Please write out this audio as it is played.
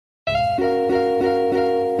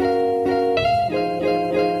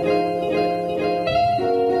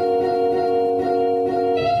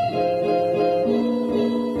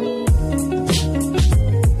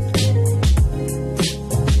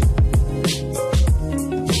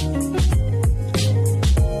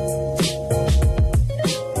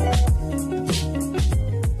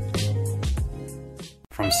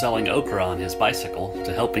selling okra on his bicycle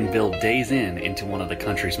to helping build Days Inn into one of the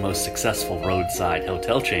country's most successful roadside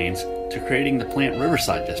hotel chains to creating the Plant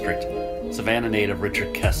Riverside District, Savannah native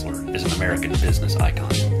Richard Kessler is an American business icon.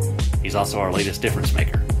 He's also our latest difference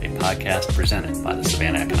maker, a podcast presented by the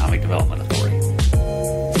Savannah Economic Development Authority.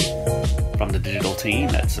 From the digital team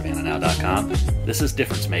at savannahnow.com, this is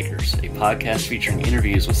Difference Makers, a podcast featuring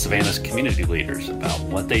interviews with Savannah's community leaders about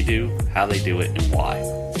what they do, how they do it, and why.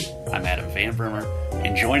 I'm Adam Van Brimmer,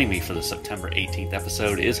 and joining me for the September 18th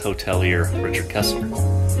episode is hotelier Richard Kessler.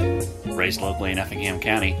 Raised locally in Effingham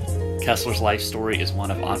County, Kessler's life story is one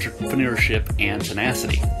of entrepreneurship and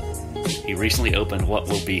tenacity. He recently opened what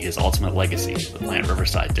will be his ultimate legacy, the Plant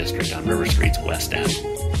Riverside District on River Street's West End.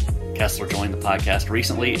 Kessler joined the podcast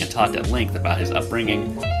recently and talked at length about his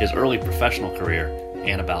upbringing, his early professional career,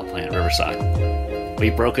 and about Plant Riverside.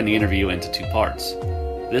 We've broken the interview into two parts.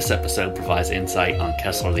 This episode provides insight on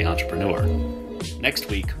Kessler the entrepreneur. Next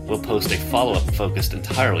week, we'll post a follow-up focused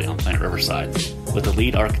entirely on Plant Riverside, with the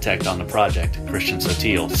lead architect on the project, Christian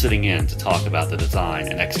Sotil, sitting in to talk about the design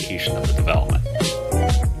and execution of the development.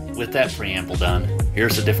 With that preamble done,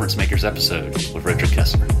 here's the Difference Makers episode with Richard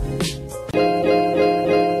Kessler.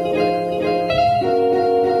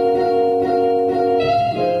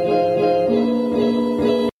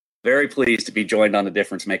 Very pleased to be joined on the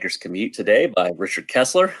Difference Makers Commute today by Richard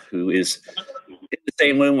Kessler, who is in the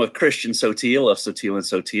same room with Christian Sotil of Sotil &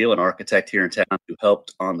 Sotil, an architect here in town who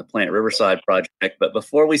helped on the Plant Riverside project. But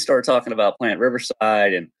before we start talking about Plant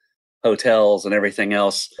Riverside and hotels and everything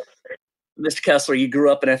else, Mr. Kessler, you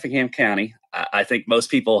grew up in Effingham County. I think most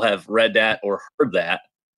people have read that or heard that.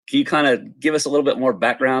 Can you kind of give us a little bit more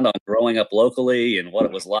background on growing up locally and what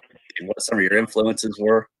it was like and what some of your influences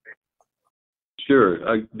were?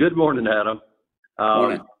 Sure. Good morning, Adam.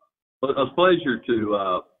 Morning. A pleasure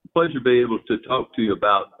to be able to talk to you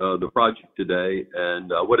about the project today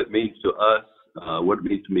and what it means to us, what it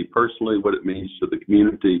means to me personally, what it means to the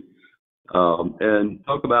community, and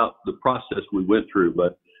talk about the process we went through.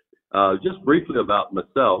 But just briefly about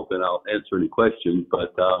myself, and I'll answer any questions.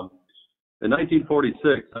 But in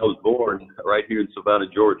 1946, I was born right here in Savannah,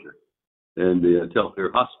 Georgia, in the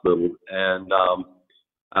Telfair Hospital, and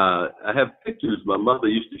I have pictures my mother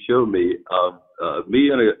used to show me of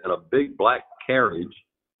me in a big black carriage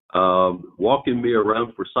walking me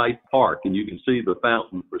around Forsyth Park, and you can see the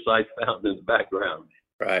fountain, Forsyth Fountain, in the background.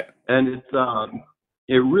 Right. And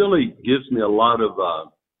it really gives me a lot of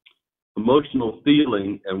emotional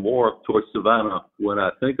feeling and warmth towards Savannah when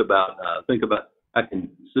I think about I can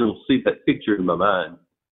still see that picture in my mind.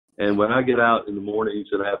 And when I get out in the mornings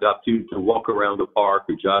and I have the opportunity to walk around the park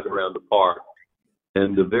or jog around the park,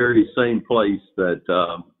 and the very same place that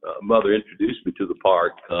Mother introduced me to the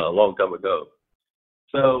park a long time ago.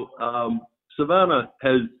 So Savannah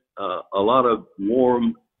has a lot of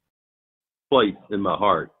warm place in my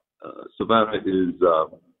heart. Savannah is a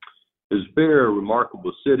very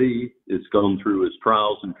remarkable city. It's gone through its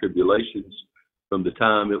trials and tribulations from the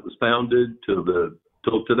time it was founded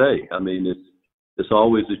till today. I mean, it's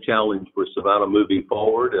always a challenge for Savannah moving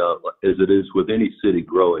forward, as it is with any city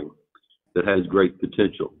growing that has great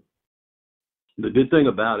potential. The good thing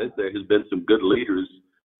about it, there has been some good leaders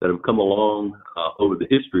that have come along over the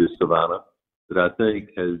history of Savannah that I think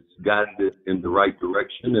has guided it in the right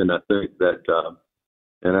direction, and I think that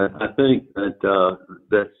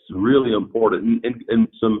that's really important. And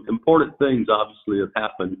some important things obviously have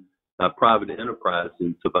happened. Private enterprise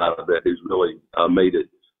in Savannah that has really made it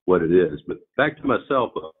what it is. But back to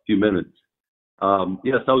myself a few minutes.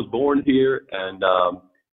 Yes, I was born here, and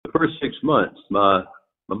the first 6 months, my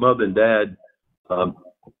mother and dad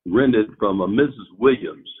rented from a Mrs.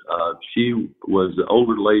 Williams. She was an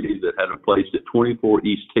older lady that had a place at 24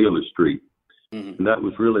 East Taylor Street. Mm-hmm. And that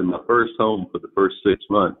was really my first home for the first 6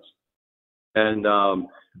 months. And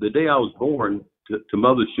the day I was born, to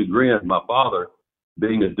Mother's chagrin, my father,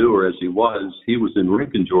 being a doer as he was in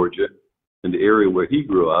Rincon, Georgia, in the area where he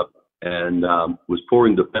grew up, and was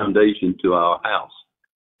pouring the foundation to our house.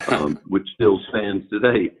 Which still stands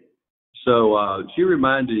today. So she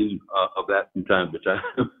reminded him of that from time to time.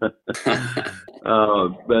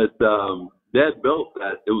 But Dad built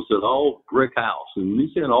that. It was an all brick house. And when you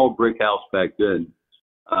say an all brick house back then,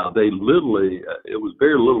 they literally, it was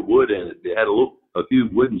very little wood in it. They had a few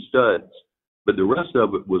wooden studs, but the rest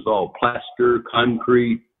of it was all plaster,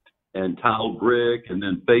 concrete, and tile brick, and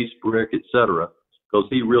then face brick, etc. Because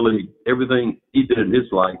everything he did in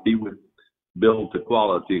his life, he would build to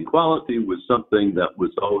quality. And quality was something that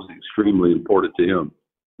was always extremely important to him,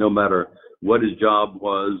 no matter what his job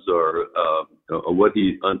was or what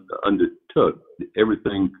he undertook.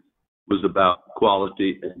 Everything was about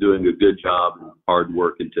quality and doing a good job and hard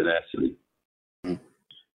work and tenacity.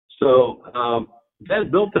 So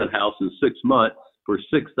Dad built that house in 6 months for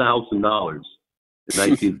 $6,000 in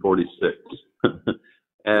 1946.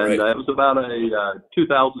 And it was about a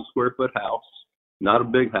 2,000 square foot house, not a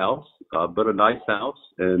big house, but a nice house.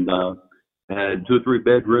 And had 2 or 3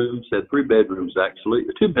 bedrooms, had 3 bedrooms actually,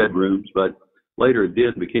 2 bedrooms, but later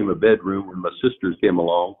it became a bedroom when my sisters came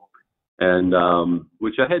along. And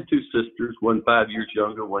which I had 2 sisters, one 5 years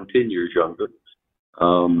younger, one 10 years younger.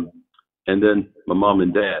 And then my mom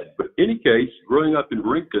and dad. But in any case, growing up in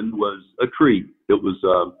Rincon was a treat. It was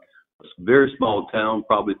a very small town,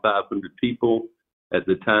 probably 500 people at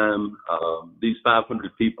the time. These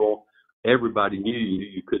 500 people, everybody knew you.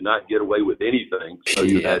 You could not get away with anything. So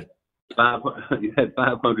you had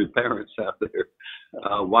 500 parents out there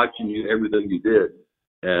watching you, everything you did.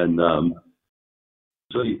 And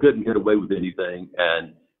so you couldn't get away with anything.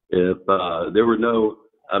 And if there were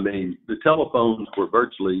the telephones were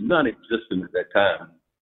virtually non-existent at that time.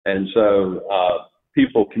 And so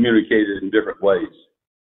people communicated in different ways.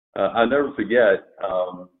 I'll never forget,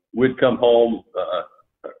 we'd come home,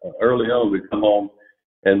 early on, we'd come home,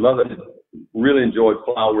 and Mother really enjoyed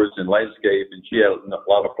flowers and landscape, and she had a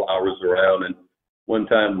lot of flowers around. And one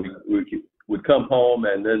time we would come home,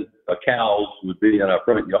 and then cows would be in our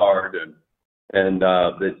front yard, and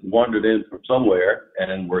they wandered in from somewhere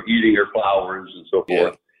and were eating her flowers and so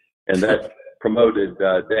forth. And that promoted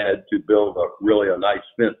Dad to build a nice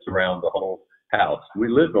fence around the whole house. We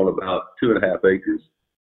lived on about 2.5 acres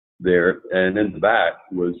there. And in the back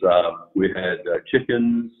was, we had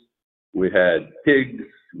chickens, we had pigs,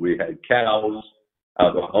 we had cows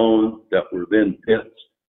of our own that were then pets.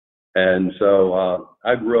 And so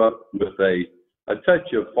I grew up with a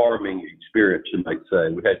touch of farming experience, you might say.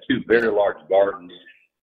 We had 2 very large gardens,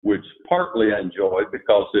 which partly I enjoyed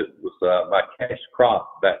because it was my cash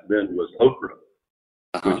crop back then was okra,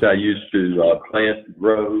 which I used to plant,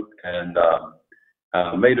 grow, and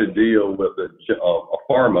made a deal with a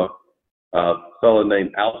farmer, a fellow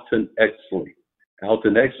named Alton Exley.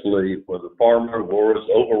 Alton Exley was a farmer, wore his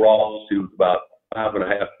overalls. He was about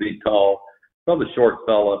 5.5 feet tall, rather short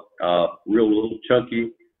fella, real little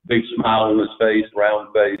chunky, big smile on his face,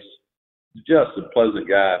 round face. Just a pleasant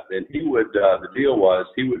guy. And he would, the deal was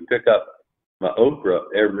he would pick up my okra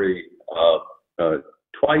every, 2 or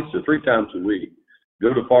 3 times a week,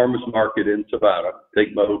 go to farmer's market in Savannah,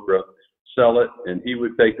 take my okra, sell it, and he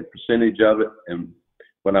would take a percentage of it. And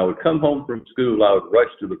when I would come home from school, I would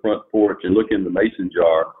rush to the front porch and look in the mason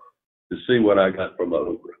jar to see what I got from my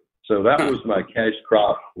okra. So that was my cash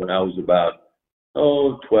crop when I was about,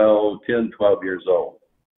 12 years old.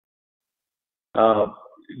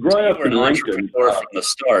 Growing up in Lincoln, from the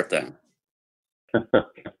start, then.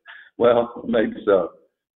 Well, maybe so.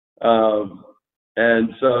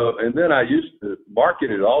 And then I used to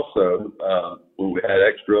market it also when we had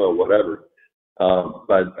extra or whatever.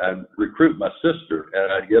 But I'd recruit my sister,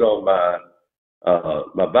 and I'd get on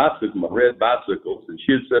my bicycle, my red bicycles, and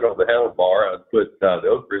she'd sit on the handlebar. I'd put the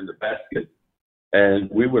okra in the basket, and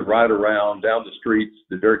we would ride around down the streets,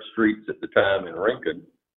 the dirt streets at the time in Rincon.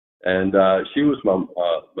 And she was my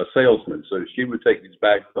salesman. So she would take these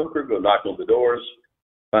bags of okra, go knock on the doors,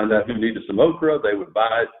 find out who needed some okra. They would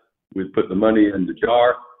buy it. We'd put the money in the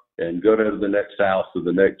jar and go to the next house or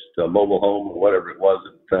the next mobile home or whatever it was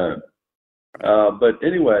at the time. But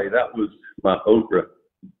anyway, that was my okra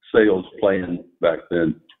sales plan back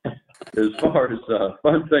then. As far as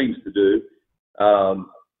fun things to do,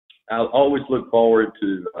 I always look forward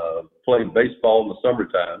to playing baseball in the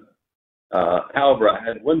summertime. However, I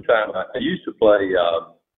had one time I used to play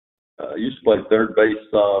third base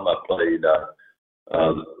some. I played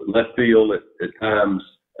left field at times,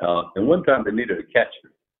 and one time they needed a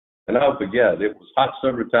catcher, and I'll forget. It was hot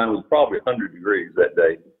summertime. It was probably 100 degrees that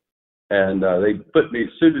day, and they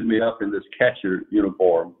suited me up in this catcher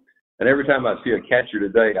uniform. And every time I see a catcher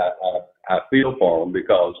today, I feel for them,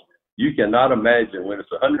 because you cannot imagine when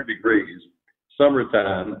it's 100 degrees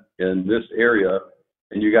summertime in this area.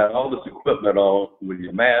 And you got all this equipment on with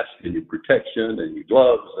your mask and your protection and your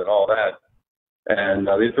gloves and all that. And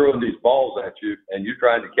they're throwing these balls at you, and you're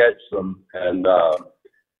trying to catch them. And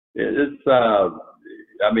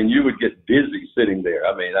you would get dizzy sitting there.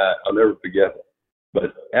 I'll never forget it.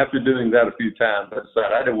 But after doing that a few times, I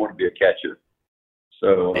decided I didn't want to be a catcher.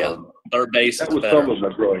 So third base that was some of my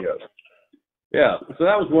growing up. Yeah, so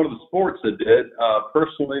that was one of the sports I did.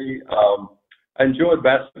 Personally, I enjoyed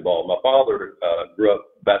basketball. My father grew up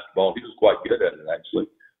basketball. He was quite good at it, actually.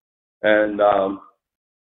 And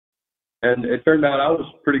it turned out I was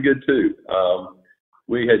pretty good, too.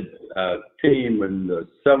 we had a team in the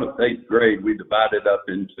 7th, 8th grade. We divided up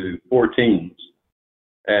into 4 teams,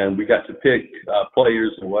 and we got to pick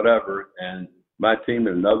players and whatever. And my team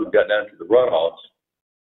and another got down to the runoffs,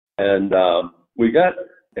 and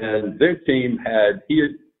and their team he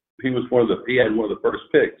had one of the first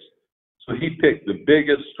picks. So he picked the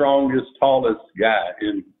biggest, strongest, tallest guy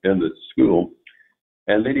in the school.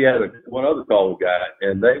 And then he had one other tall guy,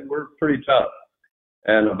 and they were pretty tough.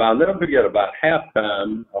 And I'll never forget, about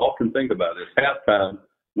halftime, I often think about this, halftime,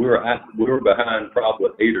 we were behind probably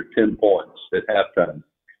 8 or 10 points at halftime,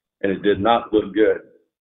 and it did not look good.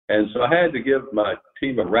 And so I had to give my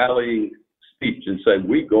team a rallying speech and say,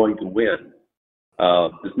 we're going to win.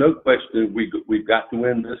 There's no question we've got to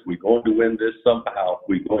win this. We're going to win this somehow.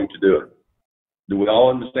 We're going to do it. Do we all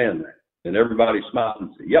understand that? And everybody smiled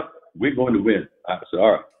and said, yep, we're going to win. I said,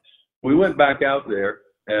 all right. We went back out there,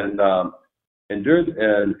 and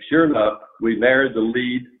sure enough, we narrowed the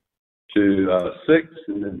lead to 6,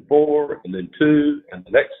 and then 4, and then 2, and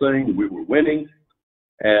the next thing we were winning,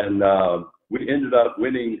 and we ended up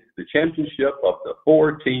winning the championship of the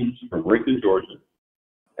 4 teams from Rincon, Georgia,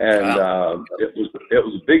 and wow. It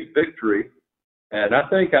was a big victory, and I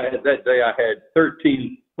think that day I had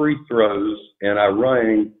 13 free throws, and I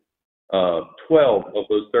rang 12 of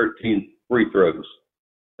those 13 free throws.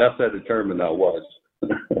 That's how determined I was.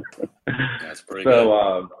 That's pretty good.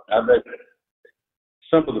 So I bet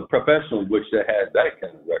some of the professionals wish they had that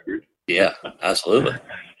kind of record. Yeah, absolutely.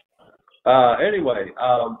 Anyway,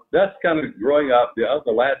 that's kind of growing up.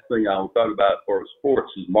 The last thing I will talk about for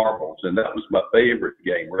sports is marbles, and that was my favorite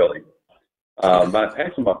game, really.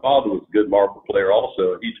 Actually, my father was a good marble player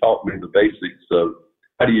also. He taught me the basics of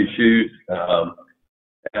how do you shoot.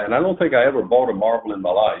 And I don't think I ever bought a marble in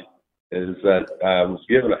my life. Is that I was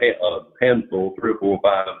given a handful, 3 or 4 or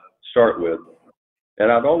 5 to start with.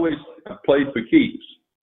 And I'd always played for keeps.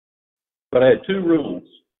 But I had 2 rules.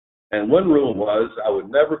 And one rule was I would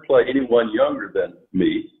never play anyone younger than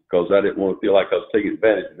me, because I didn't want to feel like I was taking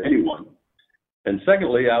advantage of anyone. And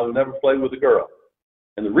secondly, I would never play with a girl.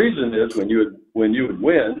 And the reason is when you would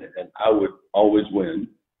win, and I would always win,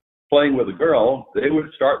 playing with a girl, they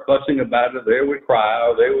would start fussing about it. They would cry,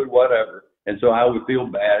 or they would whatever. And so I would feel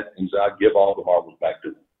bad, and so I'd give all the marbles back to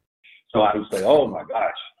them. So I would say, oh, my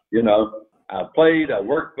gosh, I played, I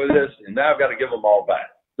worked for this, and now I've got to give them all back.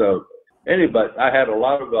 So anyway, I had a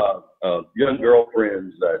lot of young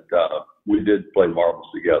girlfriends that we did play marbles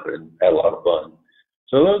together and had a lot of fun.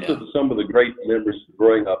 So those are some of the great memories of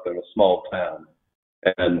growing up in a small town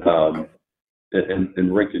and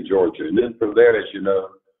in Rincon, Georgia. And then from there, as you know,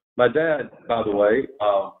 my dad, by the way,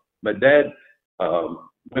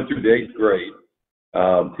 went through the 8th grade.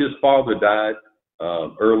 His father died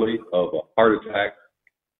early of a heart attack.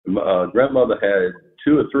 Grandmother had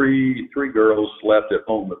 2 or 3 girls left at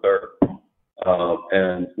home with her,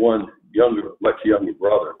 and one much younger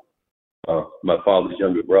brother, my father's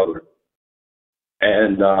younger brother.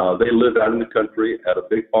 And they lived out in the country at a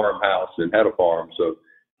big farmhouse and had a farm. So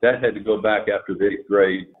Dad had to go back after the 8th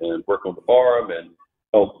grade and work on the farm and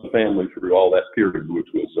help the family through all that period, which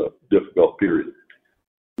was a difficult period.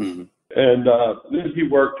 Mm-hmm. And then he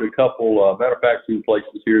worked a couple manufacturing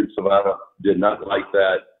places here in Savannah. Did not like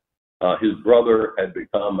that. His brother had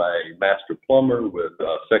become a master plumber with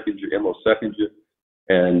second year,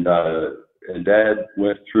 and Dad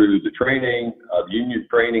went through the training, the union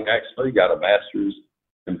training. Actually, got a master's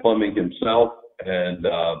in plumbing himself, and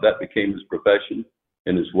that became his profession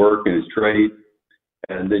and his work and his trade.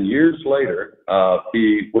 And then years later,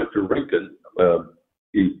 he went to Rincon.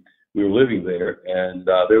 We were living there, and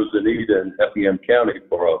there was a need in Effingham County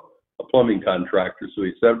for a plumbing contractor, so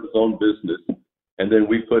he set up his own business. And then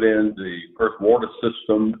we put in the earth water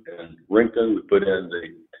system in Rincon. We put in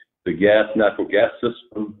the natural gas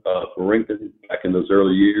system for Rincon back in those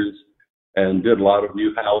early years, and did a lot of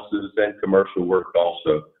new houses and commercial work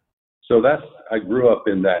also. So I grew up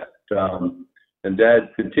in that, and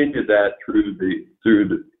Dad continued that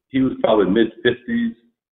he was probably mid-50s,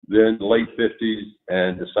 then late 50s,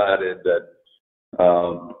 and decided that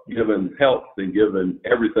given health and given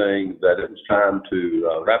everything, that it was time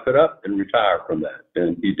to wrap it up and retire from that.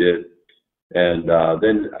 And he did. And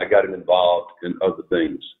then I got him involved in other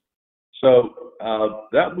things. So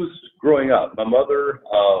that was growing up. My mother,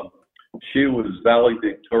 she was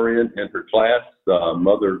valedictorian in her class.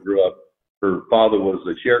 Mother grew up, her father was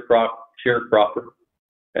a sharecropper.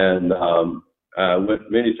 And I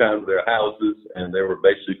went many times to their houses, and they were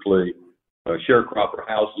basically sharecropper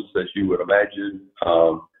houses, as you would imagine.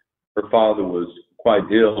 Her father was quite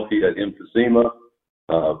ill. He had emphysema,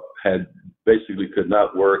 basically could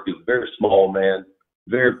not work. He was a very small man,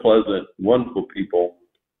 very pleasant, wonderful people.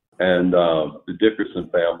 and the Dickerson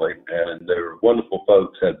family, and they were wonderful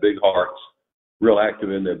folks, had big hearts, real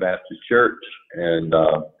active in the Baptist church, and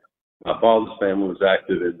my father's family was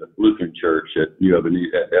active in the Lutheran church at New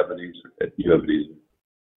Ebenezer.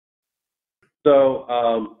 So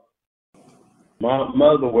my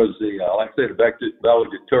mother was like I said, a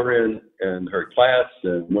valedictorian in her class,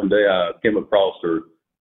 and one day I came across her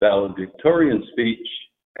valedictorian speech,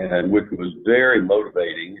 and which was very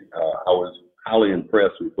motivating. I was highly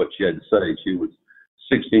impressed with what she had to say. She was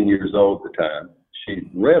 16 years old at the time. She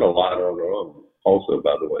read a lot on her own, also,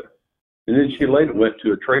 by the way. And then she later went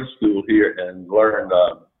to a trade school here and learned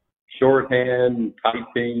shorthand,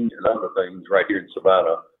 typing, and other things right here in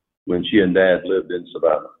Savannah when she and Dad lived in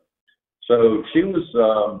Savannah. So she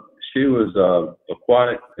was a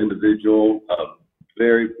quiet individual,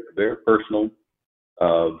 very, very personal,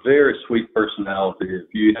 very sweet personality.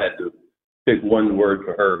 If you had to pick one word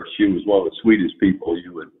for her, she was one of the sweetest people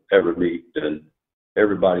you would ever meet, and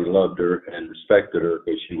everybody loved her and respected her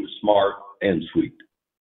because she was smart and sweet.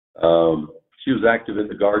 She was active in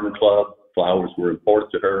the garden club. Flowers were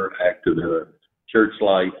important to her, active in her church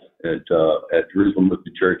life at Jerusalem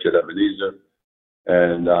Lutheran Church at Ebenezer.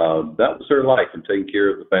 And that was her life, and taking care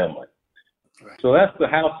of the family. Right. So that's the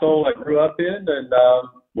household I grew up in, and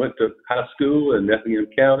went to high school in Effingham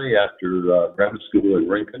County after grammar school in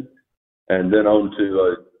Rincon, and then on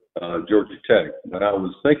to Georgia Tech. When I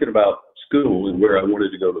was thinking about school and where I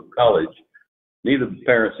wanted to go to college, neither of the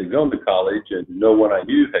parents had gone to college, and no one I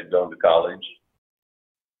knew had gone to college.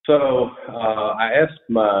 So I asked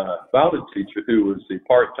my biology teacher, who was the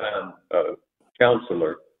part-time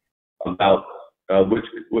counselor, about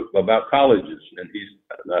colleges, and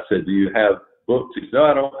I said, "Do you have books?" He said, "No,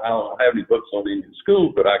 I don't have any books on Indian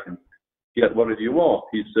school, but I can get whatever you want."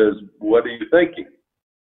 He says, "What are you thinking?"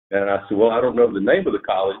 And I said, "Well, I don't know the name of the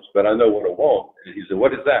college, but I know what I want." And he said,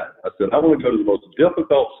 "What is that?" I said, "I want to go to the most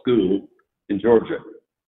difficult school in Georgia."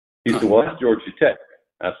 He said, "Well, that's Georgia Tech."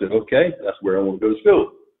 I said, "Okay, that's where I want to go to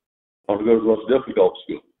school. I want to go to the most difficult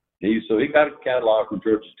school." So he got a catalog from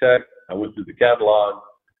Georgia Tech. I went through the catalog,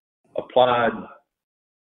 applied,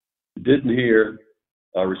 didn't hear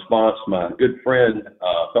a response. My good friend,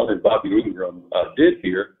 a fellow named Bobby Ingram, did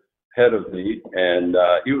hear, ahead of me, and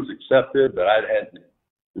he was accepted, but I hadn't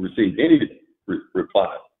received any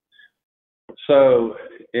reply. So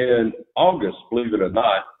in August, believe it or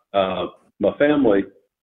not, my family,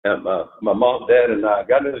 and my mom, dad, and I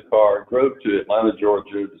got in the car, drove to Atlanta,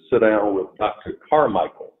 Georgia, to sit down with Dr.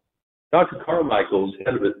 Carmichael. Dr. Carmichael's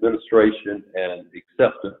head of administration and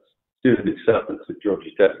student acceptance at Georgia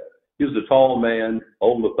Tech. He was a tall man,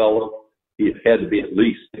 older fellow. He had to be at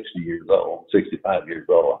least 60 years old, 65 years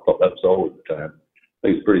old. I thought that was old at the time. I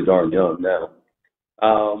think he's pretty darn young now.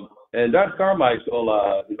 And Dr.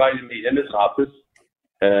 Carmichael invited me in his office,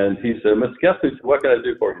 and he said, "Mr. Kessler, what can I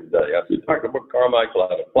do for you today?" I said, "Dr. Carmichael,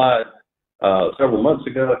 I applied several months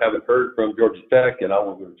ago. I haven't heard from Georgia Tech, and I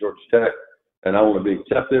want to go to Georgia Tech, and I want to be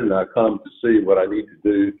accepted, and I come to see what I need to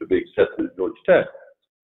do to be accepted at Georgia Tech."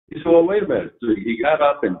 He said, "Well, wait a minute." So he got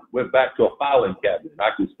up and went back to a filing cabinet.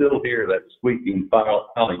 I can still hear that squeaking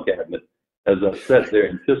filing cabinet as I sat there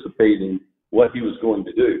anticipating what he was going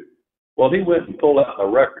to do. Well, he went and pulled out my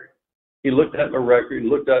record. He looked at my record,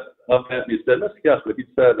 looked up at me and said, "Mr. Kessler,"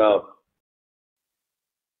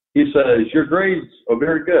 he says, "your grades are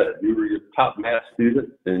very good. You were your top math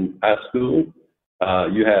student in high school.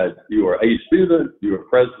 You were a student. You were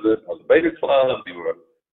president of the Beta Club. You were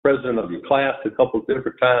president of your class a couple of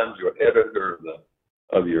different times. You were editor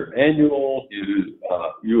of your annual.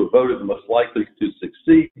 You were voted the most likely to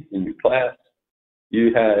succeed in your class.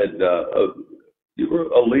 You were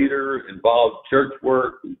a leader, involved church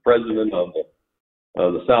work, and president of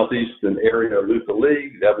the Southeastern Area Luther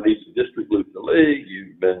League, the Ebenezer District Luther League.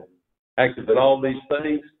 You've been active in all these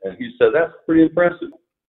things." And he said, "That's pretty impressive."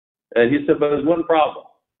 And he said, "But there's one problem,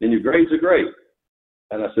 and your grades are great."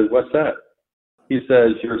 And I said, "What's that?" He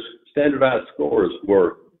says, "Your standardized scores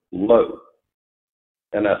were low."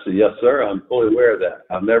 And I said, "Yes, sir, I'm fully aware of that.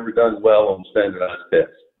 I've never done well on standardized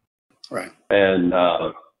tests." Right. And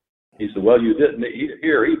he said, "Well, you didn't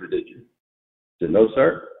hear either, did you?" I said, "No,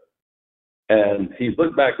 sir." And he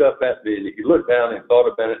looked back up at me, and he looked down and thought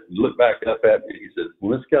about it, and looked back up at me, and he says,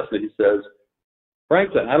 "Well, Mr. Kessler," he says,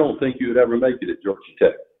 "frankly, I don't think you would ever make it at Georgia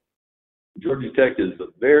Tech. Georgia Tech is a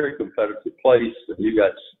very competitive place, and you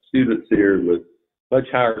got students here with much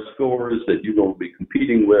higher scores that you're going to be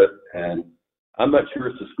competing with, and I'm not sure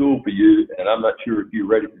it's a school for you, and I'm not sure if you're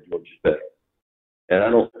ready for Georgia Tech. And I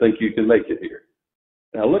don't think you can make it here."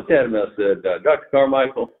 And I looked at him and I said, "Dr.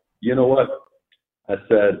 Carmichael, you know what?" I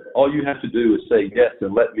said, "All you have to do is say yes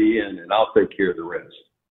and let me in, and I'll take care of the rest."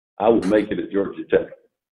 I will make it at Georgia Tech.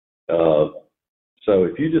 So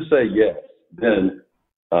if you just say yes, then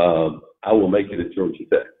I will make it at Georgia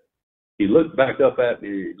Tech. He looked back up at me,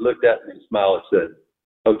 he looked at me and smiled and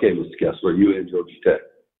said, okay, Mr. Kessler, you in Georgia Tech.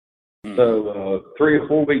 So 3 or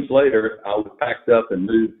 4 weeks later, I was packed up and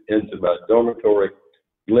moved into my dormitory,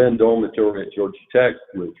 Glen Dormitory at Georgia Tech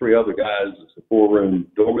with 3 other guys. It's a 4-room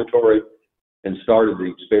dormitory, and started the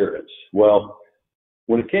experience. Well,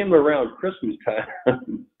 when it came around Christmas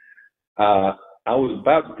time, I was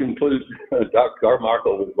about to conclude Dr.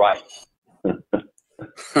 Carmichael was right.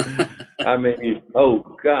 I mean,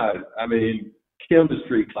 oh God, I mean,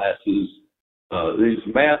 chemistry classes, these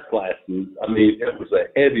math classes, I mean, it was a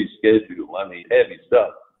heavy schedule. I mean, heavy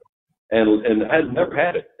stuff. And I had never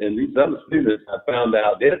had it. And these other students, I found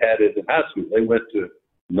out, they had it in high school. They went to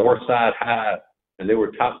Northside High, and they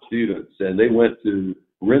were top students. And they went to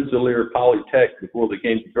Rensselaer Polytech before they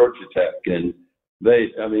came to Georgia Tech. And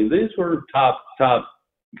these were top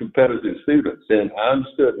competitive students. And I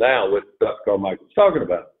understood now what Dr. Carmichael was talking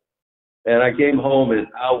about. And I came home and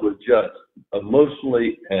I was just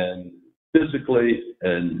emotionally and physically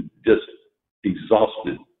and just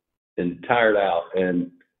exhausted and tired out.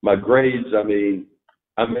 And my grades, I mean,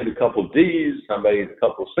 I made a couple of D's, I made a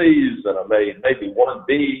couple of C's, and I made maybe 1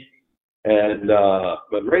 B. And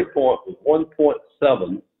my grade point was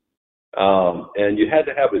 1.7. And you had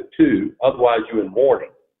to have a 2, otherwise you were in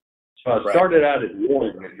warning. So I started out at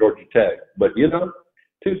warning at Georgia Tech. But, 2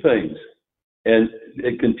 things. And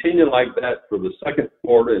it continued like that for the second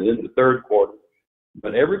quarter and then the third quarter.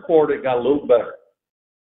 But every quarter it got a little better.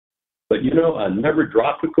 But, I never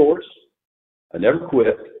dropped a course. I never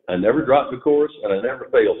quit. I never dropped the course, and I never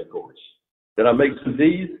failed the course. Did I make some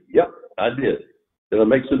D's? Yep, I did. Did I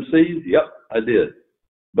make some C's? Yep, I did.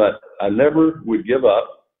 But I never would give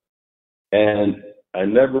up, and I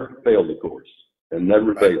never failed the course, and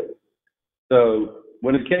never failed. So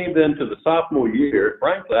when it came then to the sophomore year,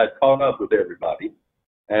 frankly, I'd caught up with everybody,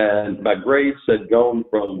 and my grades had gone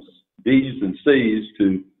from B's and C's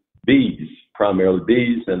to B's, primarily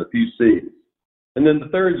B's and a few C's. And then the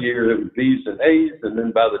third year, it was B's and A's. And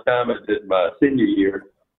then by the time I did my senior year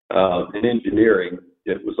in engineering,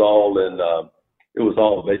 it was all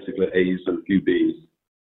basically A's and a few B's.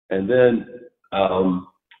 And then I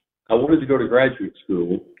wanted to go to graduate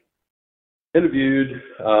school, interviewed,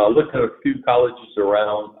 looked at a few colleges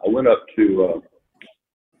around. I went up to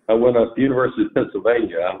University of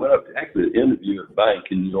Pennsylvania. I went up to actually interview at a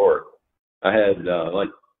bank in New York. I had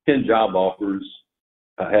like 10 job offers.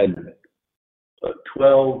 I had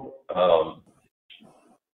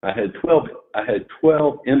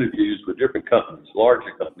 12 interviews with different companies,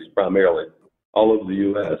 larger companies primarily, all over the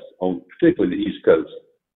U.S., on particularly the East Coast,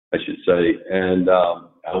 I should say. And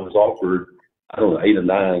I was offered, 8 or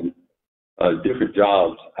 9 different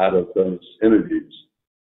jobs out of those interviews.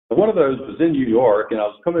 And one of those was in New York, and I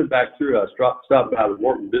was coming back through. I stopped by the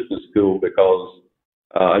Wharton Business School because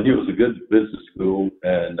I knew it was a good business school,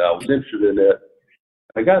 and I was interested in it.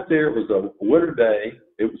 I got there, it was a winter day,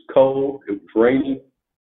 it was cold, it was raining.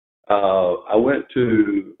 I went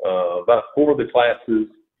to about 4 of the classes,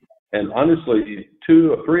 and honestly,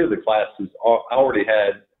 2 or 3 of the classes, I already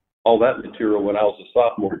had all that material when I was a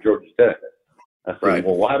sophomore at Georgia Tech. I said,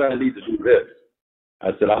 well, why do I need to do this?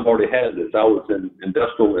 I said, I've already had this. I was in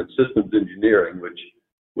industrial and systems engineering, which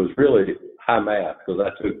was really high math, because I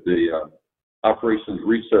took the operations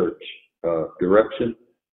research direction,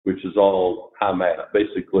 which is all high math.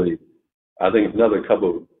 Basically, I think another couple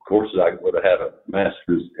of courses I would have had a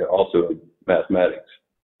master's also in mathematics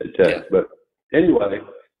at Tech. Yeah. But anyway,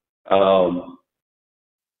 I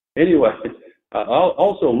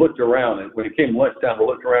also looked around, and when it came lunchtime, I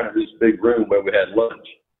looked around in this big room where we had lunch,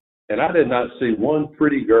 and I did not see one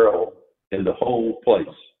pretty girl in the whole place.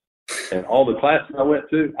 And all the classes I went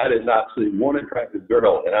to, I did not see one attractive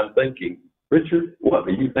girl. And I'm thinking, Richard, what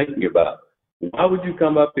are you thinking about? Why would you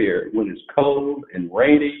come up here when it's cold and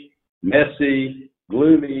rainy, messy,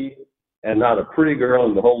 gloomy, and not a pretty girl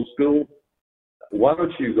in the whole school? Why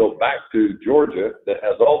don't you go back to Georgia that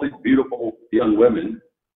has all these beautiful young women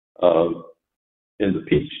in the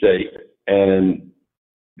Peach State and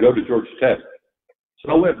go to Georgia Tech?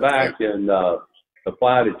 So I went back and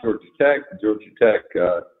applied at Georgia Tech. Georgia Tech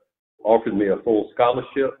offered me a full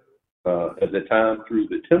scholarship at the time through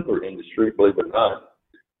the timber industry, believe it or not.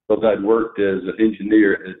 Because I'd worked as an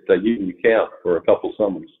engineer at Union Camp for a couple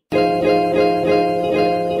summers.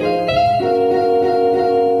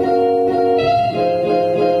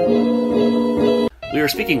 We are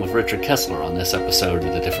speaking with Richard Kessler on this episode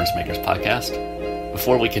of the Difference Makers podcast.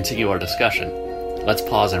 Before we continue our discussion, let's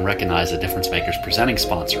pause and recognize the difference maker's presenting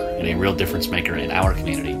sponsor and a real difference maker in our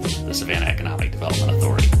community, the Savannah Economic Development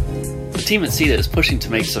Authority. The team at CEDA is pushing to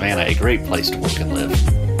make Savannah a great place to work and live.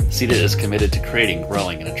 CEDA is committed to creating,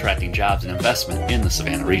 growing, and attracting jobs and investment in the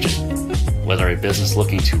Savannah region. Whether a business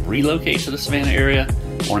looking to relocate to the Savannah area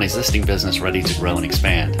or an existing business ready to grow and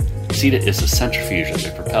expand, CEDA is a centrifuge of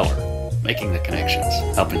a propeller, making the connections,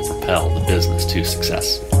 helping propel the business to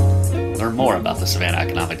success. Learn more about the Savannah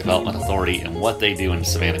Economic Development Authority and what they do in the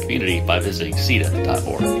Savannah community by visiting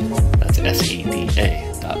SEDA.org. That's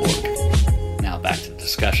SEDA.org. Now back to the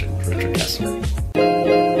discussion with Richard Kessler.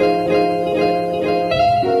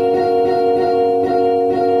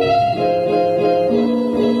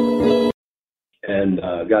 And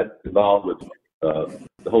got involved with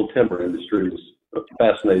the whole timber industry, was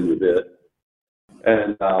fascinated with it.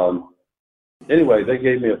 And anyway, they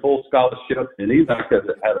gave me a full scholarship, and EVAC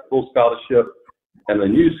had a full scholarship, and a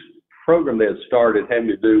new program they had started having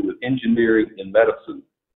to do with engineering and medicine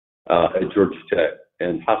at Georgia Tech,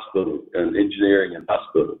 and hospital and engineering and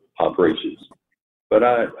hospital operations. But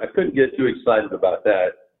I couldn't get too excited about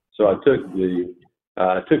that, so I took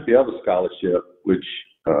the other scholarship, which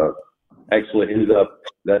actually ended up,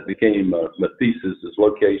 that became my thesis, is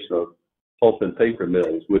location of pulp and paper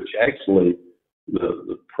mills, which actually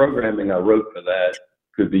the programming I wrote for that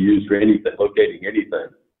could be used for anything, locating anything.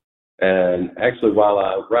 And actually,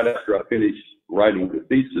 right after I finished writing the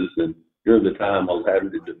thesis, and during the time I was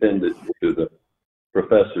having to defend it to the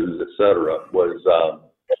professors, et cetera, was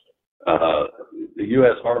the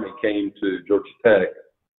U.S. Army came to Georgia Tech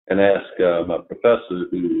and asked my professor,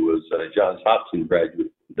 who was a Johns Hopkins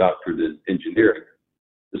graduate, doctorate in engineering,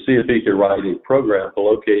 to see if he could write a program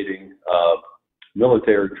for locating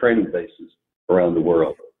military training bases around the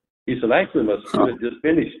world. He said, actually, my student just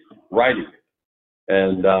finished writing it.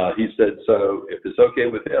 And he said, so if it's okay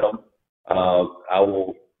with him, I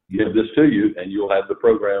will give this to you, and you'll have the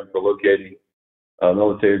program for locating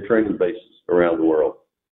military training bases around the world.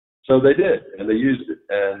 So they did, and they used it.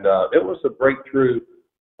 And it was a breakthrough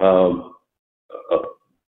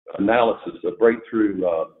analysis, a breakthrough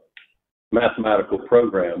mathematical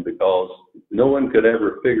program, because no one could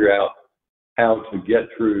ever figure out how to get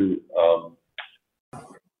through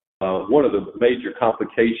one of the major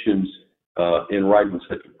complications in writing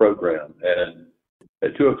such a program. And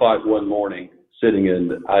at 2 o'clock one morning, sitting in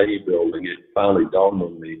the IE building, it finally dawned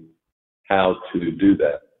on me how to do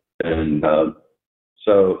that. And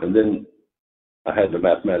and then I had to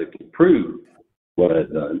mathematically prove what I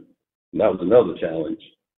had done. And that was another challenge.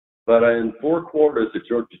 But in 4 quarters at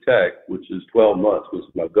Georgia Tech, which is 12 months, was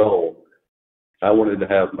my goal, I wanted to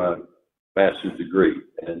have my master's degree.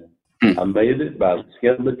 And I made it by the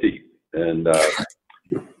skin of my teeth. And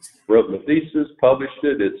wrote my thesis, published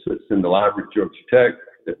it. It's in the library at Georgia Tech.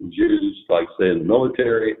 It was used, like say, in the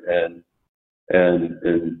military, and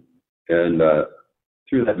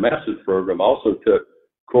through that master's program, I also took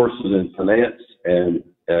courses in finance and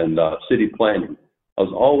city planning. I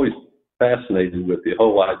was always fascinated with the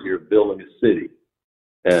whole idea of building a city,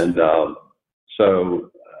 and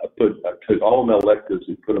so I took all my electives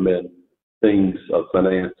and put them in things of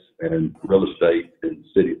finance and real estate and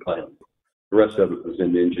city planning. The rest of it was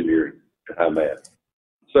in engineering and high math.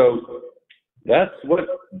 So that's what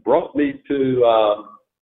brought me to,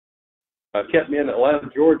 kept me in Atlanta,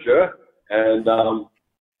 Georgia, and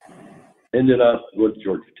ended up with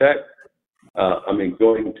Georgia Tech.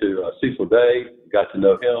 Going to Cecil Day, got to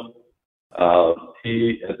know him.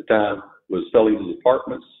 He, at the time, was selling his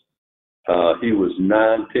apartments. He was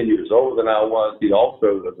 10 years older than I was. He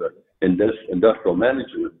also was an industrial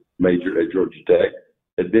management major at Georgia Tech,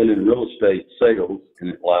 had been in real estate sales in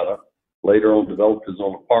Atlanta, later on developed his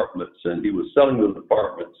own apartments, and he was selling those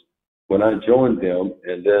apartments when I joined him.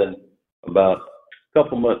 And then about a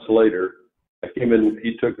couple months later, I came in.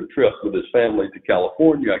 He took a trip with his family to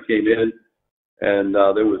California. I came in, and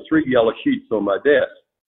there were 3 yellow sheets on my desk.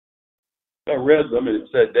 I read them, and it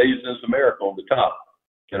said Days in America on the top.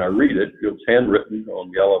 And I read it. It was handwritten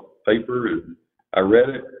on yellow paper, and I read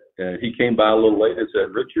it. And he came by a little later and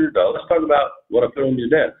said, Richard, let's talk about what I put on your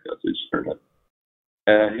desk. I said, certainly.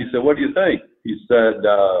 And he said, what do you think? He said,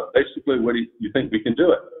 basically, what do you think we can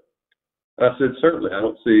do it? I said, certainly. I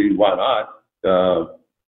don't see why not.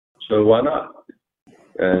 So why not?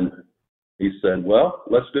 And he said, well,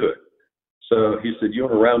 let's do it. So he said, you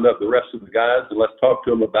want to round up the rest of the guys and let's talk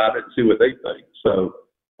to them about it and see what they think. So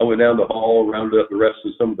I went down the hall, rounded up the rest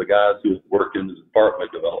of some of the guys who worked in the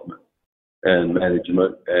department development and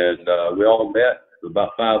management, and we all met. About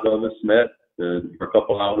 5 of us met, and for a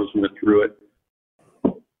couple hours went through it.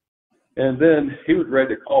 And then he was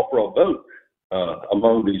ready to call for a vote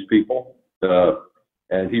among these people.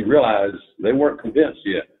 And he realized they weren't convinced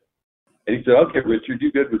yet. And he said, okay, Richard,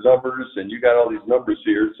 you good with numbers, and you got all these numbers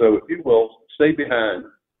here. So if you will, stay behind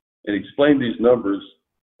and explain these numbers,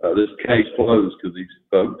 this case closed, because these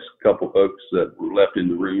folks, a couple folks that were left in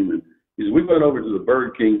the room. And he said, we went over to the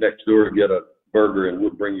Burger King next door and get a burger, and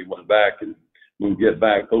we'll bring you one back. And when we get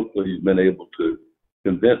back, hopefully you've been able to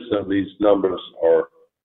convince them these numbers are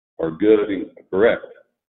good and correct.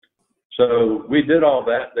 So we did all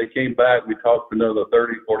that. They came back. We talked for another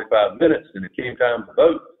 30, 45 minutes, and it came time to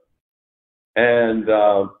vote. And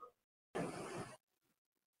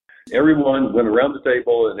everyone went around the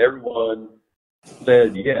table, and everyone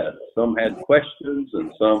said yes. Some had questions,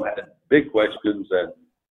 and some had big questions. And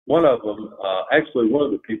one of them, actually one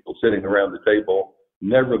of the people sitting around the table,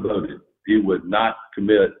 never voted. He would not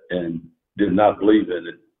commit and did not believe in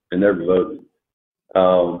it and never voted.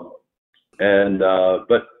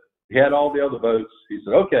 But he had all the other votes. He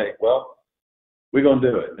said, okay, well, we're going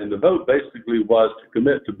to do it. And the vote basically was to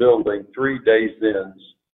commit to building 3 days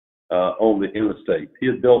ends on the interstate. He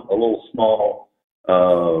had built a little small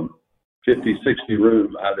 50, 60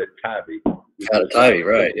 room out at Tybee. Out of Tybee,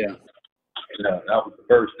 right, yeah. Yeah, that was the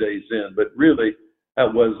first day's end. But really,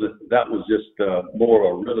 that was just more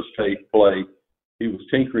of a real estate play. He was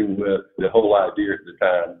tinkering with the whole idea at the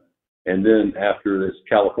time. And then after this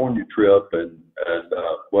California trip and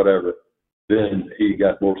whatever, then he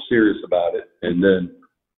got more serious about it. And then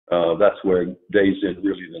that's where Days Inn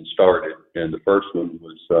really then started. And the first one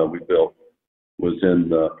we built was in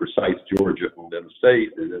Forsyth, Georgia, on the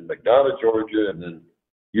state, and then McDonough, Georgia, and then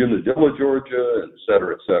Unadilla, Georgia, and et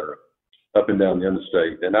cetera, up and down the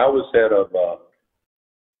interstate. And I was head of,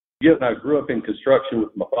 I grew up in construction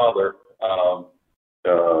with my father.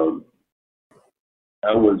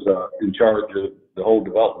 I was in charge of the whole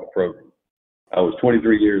development program. I was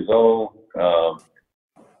 23 years old,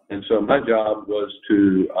 and so my job was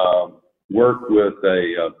to work with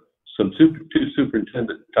two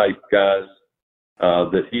superintendent type guys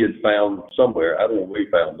that he had found somewhere. I don't know where he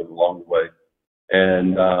found them along the way,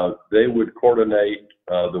 and they would coordinate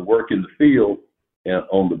the work in the field and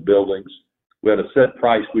on the buildings. We had a set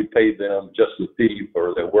price. We paid them just a fee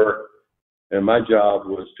for their work. And my job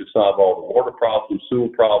was to solve all the water problems, sewer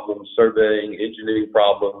problems, surveying, engineering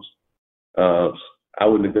problems. I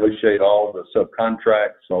would negotiate all the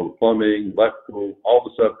subcontracts, all the plumbing, electrical, all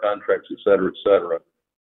the subcontracts, et cetera.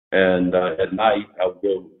 And at night, I would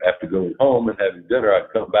go, after going home and having dinner,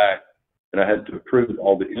 I'd come back and I had to approve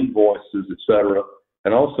all the invoices, et cetera.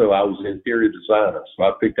 And also I was an interior designer. So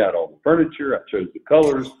I picked out all the furniture, I chose the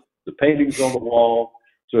colors, the paintings on the wall.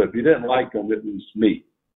 So if you didn't like them, it was me.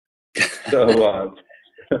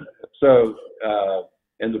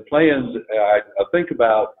 And the plans, I think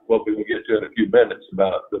about what we will get to in a few minutes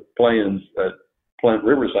about the plans at Plant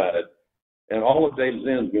Riverside. And all of Days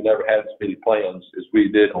Inn, we never had as many plans as we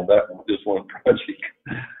did on this one project.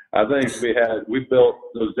 I think we built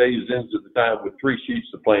those Days Inns at the time with 3 sheets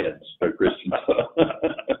of plans, Christian.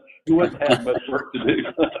 You wouldn't have much work to do.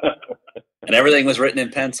 And everything was written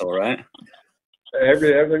in pencil, right?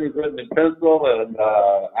 Everything was written in pencil, and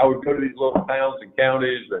I would go to these little towns and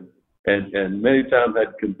counties, and many times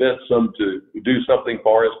I'd convince them to do something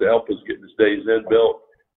for us to help us get this Days Inn built,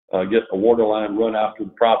 get a water line run out to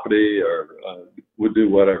the property, or would do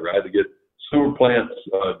whatever. I had to get sewer plants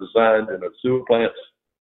designed and sewer plants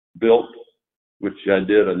built, which I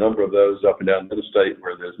did a number of those up and down the interstate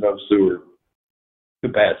where there's no sewer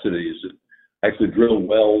capacities. Actually drilled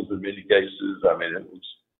wells in many cases. I mean, it was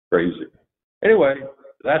crazy. Anyway,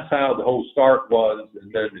 that's how the whole start was.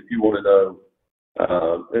 And then if you want to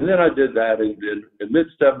know, and then I did that in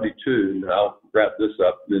mid-72, and I'll wrap this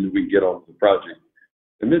up, and then we can get on to the project.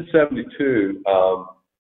 In mid-72,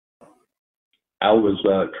 I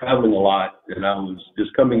was traveling a lot, and I was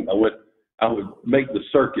just I would make the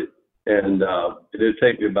circuit, and it would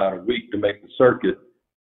take me about a week to make the circuit.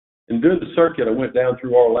 And doing the circuit, I went down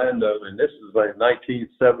through Orlando, and this is like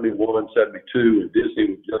 1971, 72, and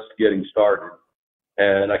Disney was just getting started.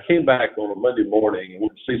 And I came back on a Monday morning and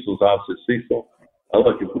went to Cecil's office. Cecil,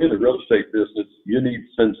 look, if we're in the real estate business, you need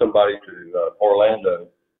to send somebody to Orlando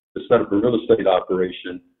to set up a real estate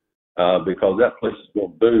operation because that place is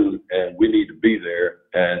going to boom, and we need to be there,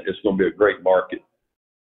 and it's going to be a great market.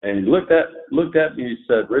 And he looked at me and he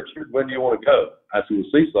said, Richard, when do you want to go? I said, well,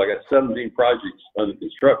 Cecil, I got 17 projects under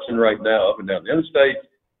construction right now up and down the interstate.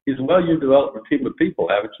 He said, well, you developed a team of people,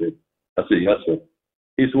 haven't you? I said, yes, sir.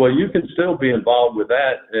 He said, well, you can still be involved with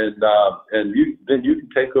that, and then you can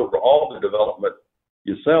take over all the development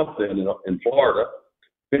yourself in Florida,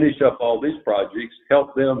 finish up all these projects,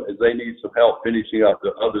 help them as they need some help finishing up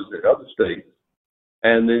the others in other states,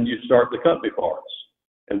 and then you start the company for us.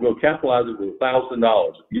 and we'll capitalize it with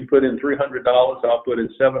 $1,000. You put in $300, I'll put in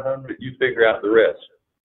 $700. You figure out the rest.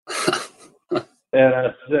 And I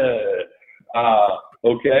said,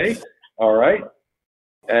 okay, all right.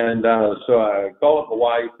 And so I called up my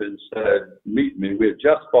wife and said, meet me. We had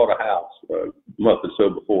just bought a house a month or so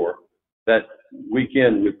before. That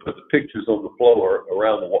weekend, we put the pictures on the floor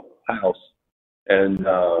around the house and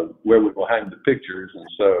where we will hang the pictures. And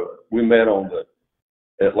so we met on the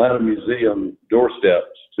Atlanta Museum doorsteps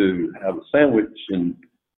to have a sandwich and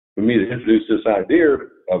for me to introduce this idea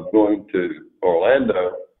of going to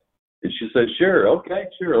Orlando. And she said, sure, okay,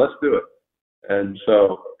 sure, let's do it. And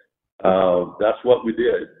so that's what we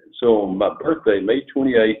did. So on my birthday, May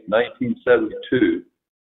 28, 1972,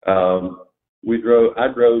 we drove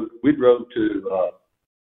to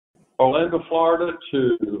Orlando, Florida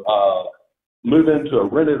to move into a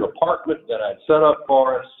rented apartment that I'd set up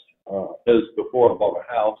for us as before I bought a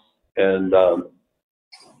house, and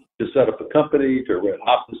to set up a company, to rent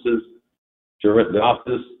offices, to rent the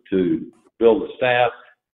office, to build a staff,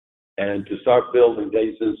 and to start building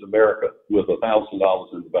Days in America with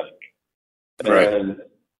 $1,000 in the bank. Right.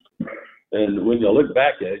 And when you look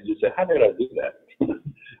back at it, you say, how did I do that?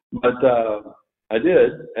 But I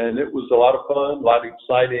did, and it was a lot of fun, a lot of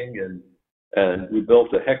exciting, and we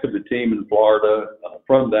built a heck of a team in Florida.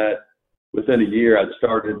 From that, within a year, I went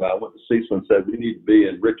to Cecil and said, we need to be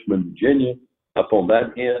in Richmond, Virginia. Up on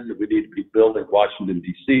that end, we need to be building Washington,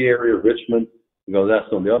 D.C. area, Richmond, because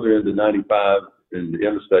that's on the other end of 95 in the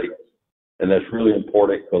interstate. And that's really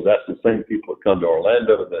important because that's the same people that come to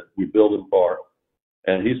Orlando that we build them for.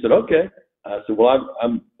 And he said, okay. I said, well,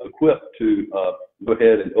 I'm equipped to go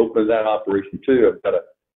ahead and open that operation too. I've got a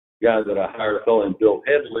guy that I hired, a fellow named Bill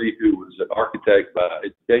Headley, who was an architect by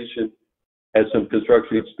education, had some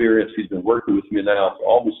construction experience. He's been working with me now for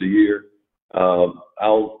almost a year.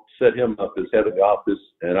 I'll set him up as head of the office,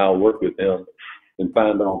 and I'll work with him and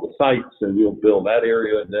find all the sites, and we'll build that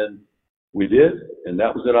area. And then we did, and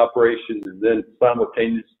that was in operation. And then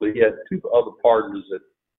simultaneously, he had two other partners that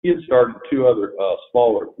he had started, two other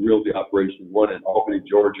smaller realty operations, one in Albany,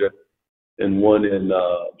 Georgia, and one in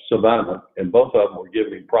Savannah, and both of them were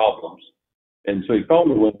giving him problems. And so he called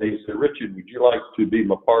me one day. He said, Richard, would you like to be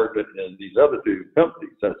my partner in these other two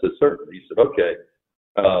companies? I said, certainly. He said, okay,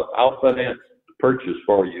 I'll finance the purchase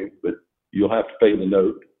for you, but you'll have to pay the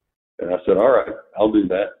note. And I said, all right, I'll do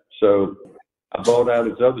that. So I bought out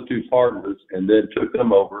his other two partners and then took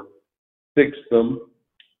them over, fixed them,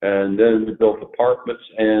 and then we built apartments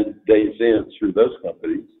and Days Inn through those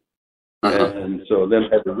companies. And so then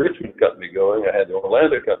I had the Richmond company going. I had the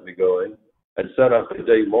Orlando company going. I set up a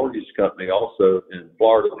day mortgage company also in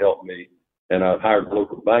Florida to help me. And I hired a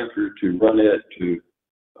local banker to run it, to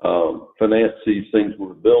finance these things we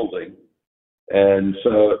were building. And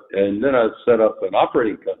then I set up an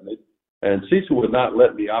operating company. And Cecil would not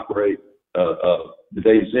let me operate the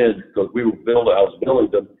Days Inn because I was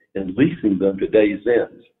building them and leasing them to Days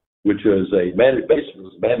Inns, which was basically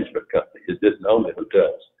was a management company. It didn't own the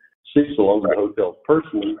hotels. Cecil owned the hotels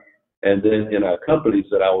personally, and then in our companies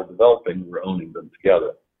that I was developing, we were owning them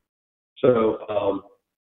together. So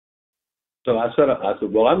I said,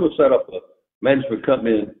 well, I'm going to set up a management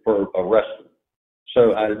company for a restaurant.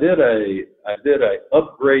 So I did a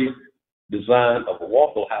upgrade design of a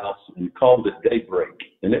Waffle House and called it Daybreak.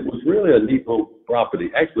 And it was really a neat little property.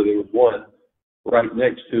 Actually, there was one right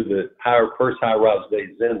next to the first high-rise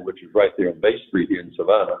Days Inn, which is right there on Bay Street here in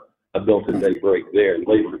Savannah. I built a Daybreak there, and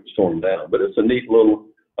later it stormed down. But it's a neat little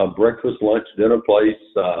breakfast, lunch, dinner place.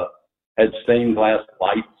 Had stained glass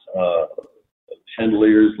lights,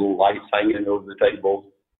 chandeliers, little lights hanging over the tables.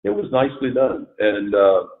 It was nicely done. And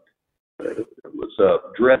it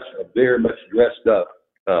was very much dressed up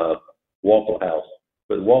Waffle House.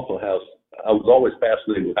 But the Waffle House, I was always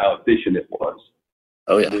fascinated with how efficient it was.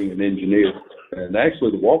 Oh, yeah. Being an engineer. And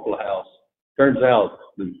actually, the Waffle House, turns out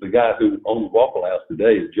the guy who owns Waffle House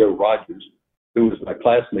today is Joe Rogers, who was my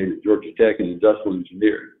classmate at Georgia Tech in industrial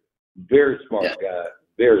engineering. Very smart guy,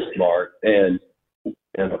 very smart, and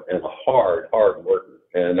a hard worker.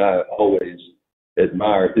 And I always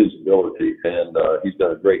admire his ability, and he's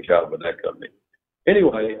done a great job with that company.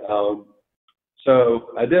 Anyway,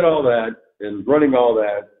 so I did all that, and running all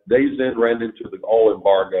that, Days Inn ran into the oil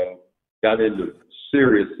embargo, got into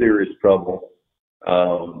serious trouble,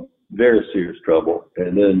 very serious trouble.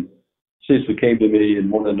 And then Cecil came to me and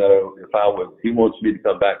wanted to know he wants me to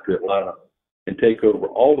come back to Atlanta and take over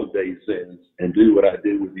all of Days Inns and do what I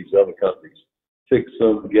did with these other companies, fix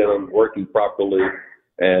them, get them working properly,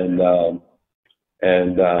 and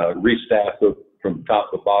restaff them from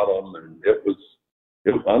top to bottom. And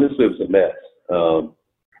honestly, it was a mess.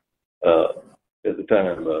 at the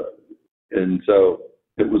time. And so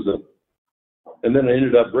it was and then I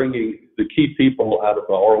ended up bringing the key people out of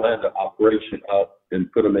the Orlando operation up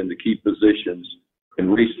and put them into key positions and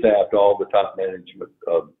restaffed all the top management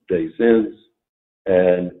of Days Inns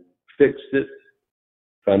and fixed it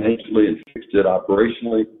financially and fixed it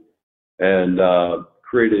operationally and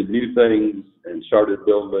created new things and started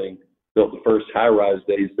built the first high-rise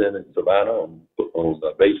Days Inn in Savannah on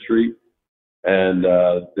Bay Street, and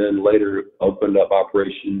then later opened up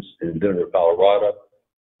operations in Denver, Colorado.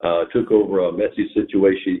 Took over a messy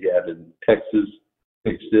situation he had in Texas,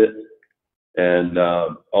 fixed it, and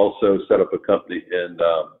also set up a company in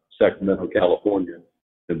Sacramento, California,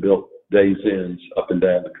 and built Days Inns up and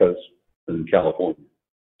down the coast in California.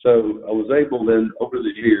 So I was able then, over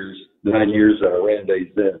the years, 9 years that I ran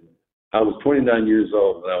Days Inn, I was 29 years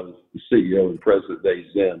old when I was the CEO and president of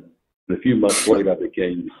Days Inn. And a few months later, I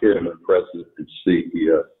became the chairman, president, and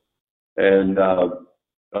CEO. And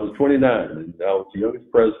I was 29, and I was the youngest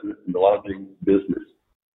president in the lodging business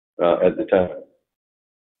at the time.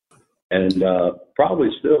 And probably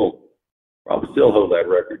still hold that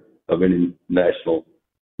record of any national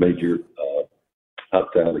major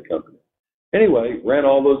hospitality company. Anyway, ran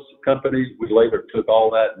all those companies. We later took all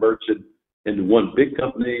that, merged it into one big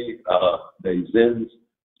company, Days Inns.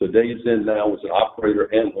 So Days Inn now was an operator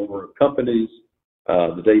and owner of companies.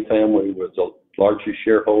 The Day family was the largest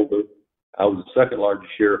shareholder. I was the second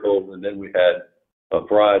largest shareholder, and then we had a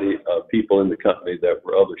variety of people in the company that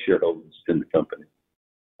were other shareholders in the company.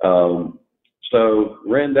 So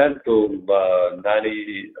ran that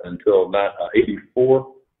until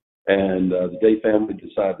 84, and the Day family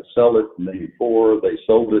decided to sell it in 84. They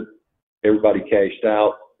sold it. Everybody cashed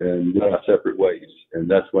out and went our separate ways, and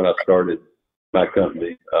that's when I started my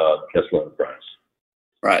company, Kessler Enterprise.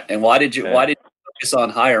 Right. And why did you focus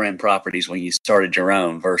on higher end properties when you started your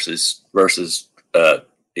own versus I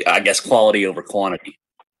guess quality over quantity?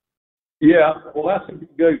 Yeah, well, that's a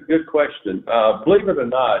good question. Believe it or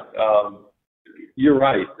not, you're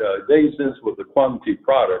right. Days Inns was a quantity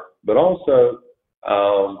product, but also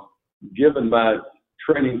given my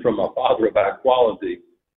training from my father about quality,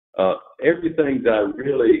 everything that I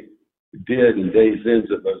really did in Days Inns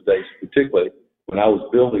in those days, particularly when I was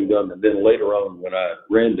building them, and then later on when I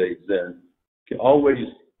ran Days Inn, can always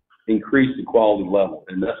increase the quality level,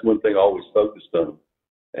 and that's one thing I always focused on.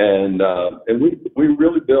 And we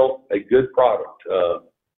really built a good product, a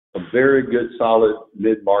very good, solid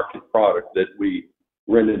mid-market product that we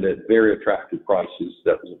rented at very attractive prices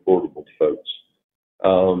that was affordable to folks.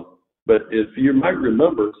 But if you might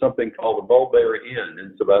remember something called the Mulberry Inn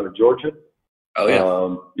in Savannah, Georgia. Oh, yeah.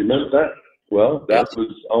 You remember that? Well, that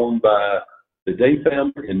was owned by the Day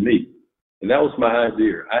family and me. And that was my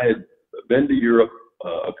idea. I had been to Europe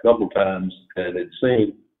a couple times and had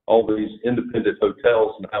seen all these independent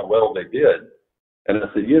hotels and how well they did. And I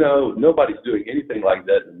said, nobody's doing anything like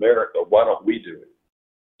that in America. Why don't we do it?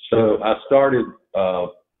 So I started a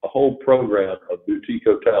whole program of boutique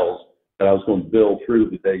hotels that I was going to build through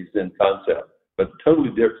the Days Inn concept, but totally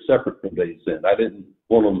different, separate from Days Inn. I didn't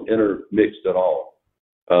want them intermixed at all,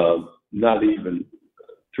 not even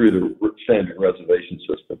through the standard reservation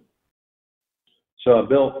system. So I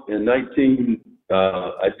built in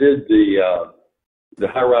I did the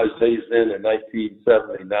high-rise Days Inn in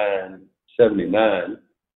 1979.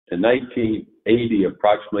 In 1980,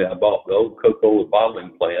 approximately, I bought the old Coca-Cola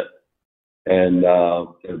bottling plant. And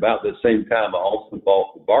about the same time, I also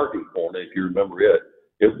bought the Bargain Corner, if you remember it.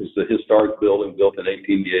 It was the historic building built in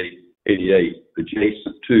 1888,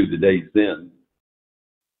 adjacent to the Days Inn.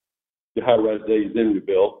 The high-rise Days Inn we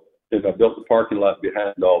built, and I built the parking lot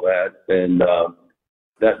behind all that, and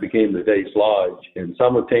that became the Days Lodge. And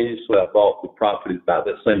simultaneously, I bought the property about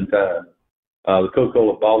that same time, the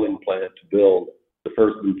Coca-Cola bottling plant, to build the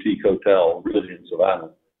first boutique hotel really in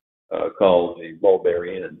Savannah called the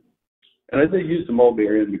Mulberry Inn. And I did use the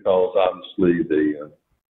Mulberry Inn because obviously the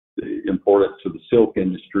importance to the silk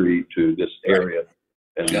industry to this area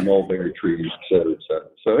and the mulberry trees, et cetera, et cetera.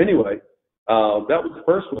 So anyway, that was the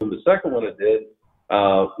first one. The second one I did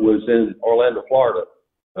was in Orlando, Florida,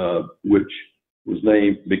 which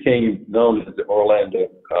became known as the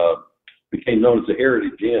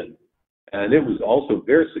Heritage Inn. And it was also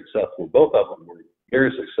very successful. Both of them were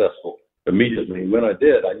very successful immediately. And when I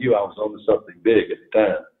did, I knew I was on to something big at the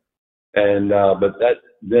time. And but that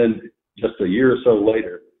then just a year or so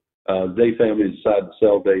later, Day family decided to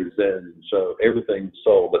sell Days Inn, and so everything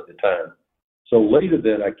sold at the time. So later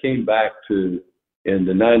then, in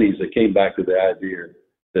the 90s, I came back to the idea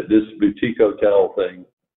that this boutique hotel thing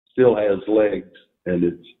still has legs, and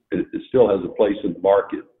it still has a place in the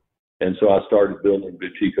market. And so I started building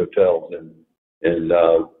boutique hotels and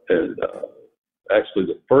actually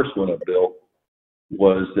the first one I built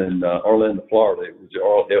was in Orlando, Florida. It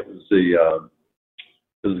was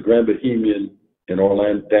the Grand Bohemian in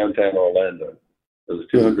Orlando, downtown Orlando. It was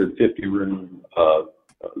a 250 room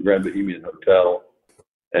Grand Bohemian hotel,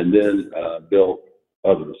 and then built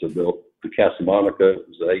others. I built the Casa Monica. It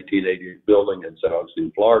was an 1888 building in San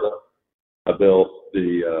Augustine, Florida. I built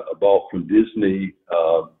I bought from Disney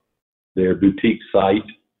their boutique site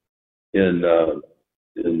in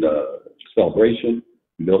Celebration.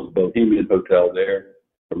 Built the Bohemian Hotel there.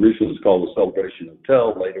 Originally it was called the Celebration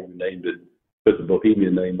Hotel. Later we named it, put the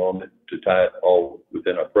Bohemian name on it to tie it all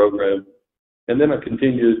within our program. And then I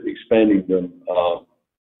continued expanding them all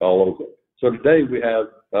over. So today we have,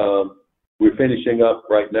 we're finishing up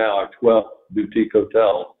right now our 12th boutique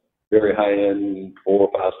hotel, very high-end 4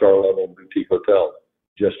 or 5-star level boutique hotel.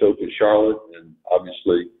 Just opened in Charlotte, and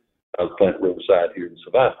obviously Plant Riverside here in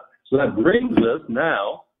Savannah. So that brings us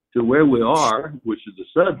now to where we are, which is the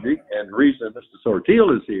subject and the reason Mr.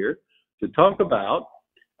 Sortil is here to talk about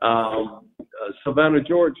Savannah,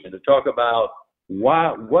 Georgia, to talk about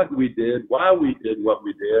what we did, why we did what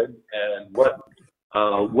we did, and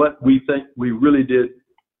what we think we really did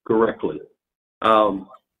correctly.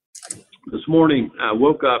 This morning I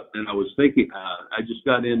woke up and I was thinking, I just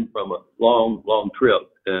got in from a long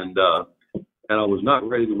trip, and I was not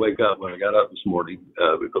ready to wake up when I got up this morning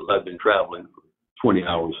because I've been traveling for 20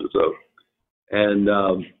 hours or so.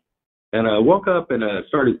 And I woke up and I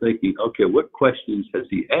started thinking, okay, what questions has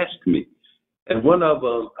he asked me? And one of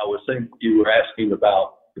them, I was saying, you were asking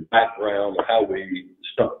about the background of how we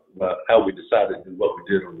decided to do what we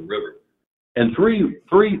did on the river. And three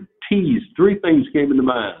things came into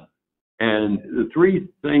mind. And the three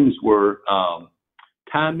things were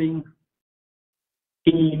timing,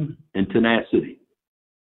 team, and tenacity.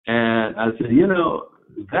 And I said,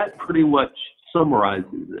 that pretty much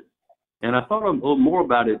summarizes it. And I thought a little more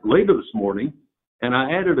about it later this morning, and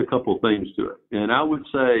I added a couple of things to it. And I would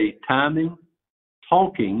say timing,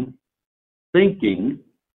 talking, thinking,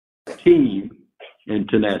 team, and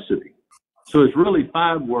tenacity. So it's really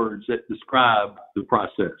 5 words that describe the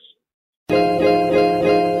process.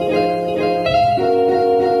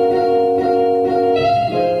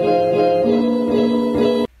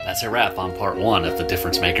 That's a wrap on part 1 of The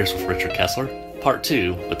Difference Makers with Richard Kessler. Part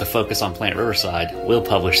 2, with the focus on Plant Riverside, will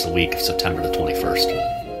publish the week of September the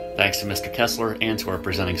 21st. Thanks to Mr. Kessler and to our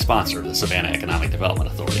presenting sponsor, the Savannah Economic Development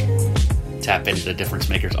Authority. Tap into the Difference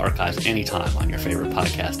Makers archives anytime on your favorite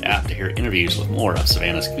podcast app to hear interviews with more of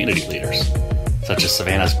Savannah's community leaders, such as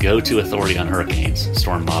Savannah's go-to authority on hurricanes,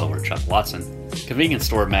 storm modeler Chuck Watson, convenience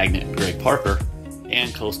store magnate Greg Parker,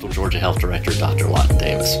 and Coastal Georgia Health Director Dr. Lawton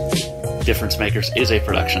Davis. Difference Makers is a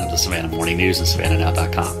production of the Savannah Morning News and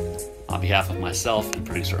SavannahNow.com. On behalf of myself and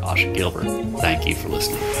producer Asha Gilbert, thank you for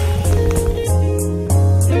listening.